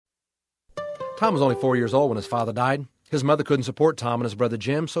Tom was only 4 years old when his father died. His mother couldn't support Tom and his brother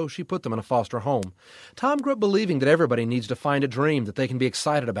Jim, so she put them in a foster home. Tom grew up believing that everybody needs to find a dream that they can be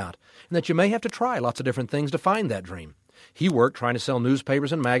excited about, and that you may have to try lots of different things to find that dream. He worked trying to sell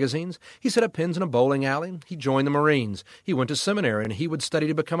newspapers and magazines. He set up pins in a bowling alley. He joined the Marines. He went to seminary, and he would study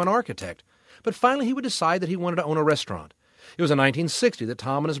to become an architect. But finally he would decide that he wanted to own a restaurant. It was in 1960 that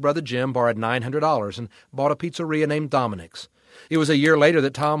Tom and his brother Jim borrowed $900 and bought a pizzeria named Dominic's. It was a year later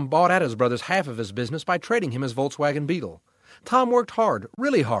that Tom bought out his brother's half of his business by trading him his Volkswagen Beetle. Tom worked hard,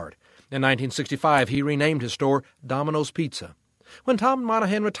 really hard. In 1965, he renamed his store Domino's Pizza. When Tom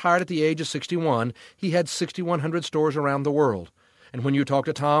Monahan retired at the age of 61, he had 6,100 stores around the world. And when you talk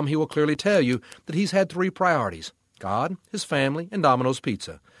to Tom, he will clearly tell you that he's had three priorities: God, his family, and Domino's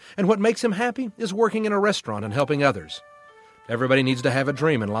Pizza. And what makes him happy is working in a restaurant and helping others. Everybody needs to have a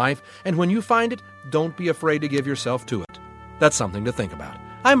dream in life, and when you find it, don't be afraid to give yourself to it. That's something to think about.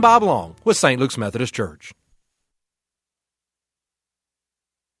 I'm Bob Long with St. Luke's Methodist Church.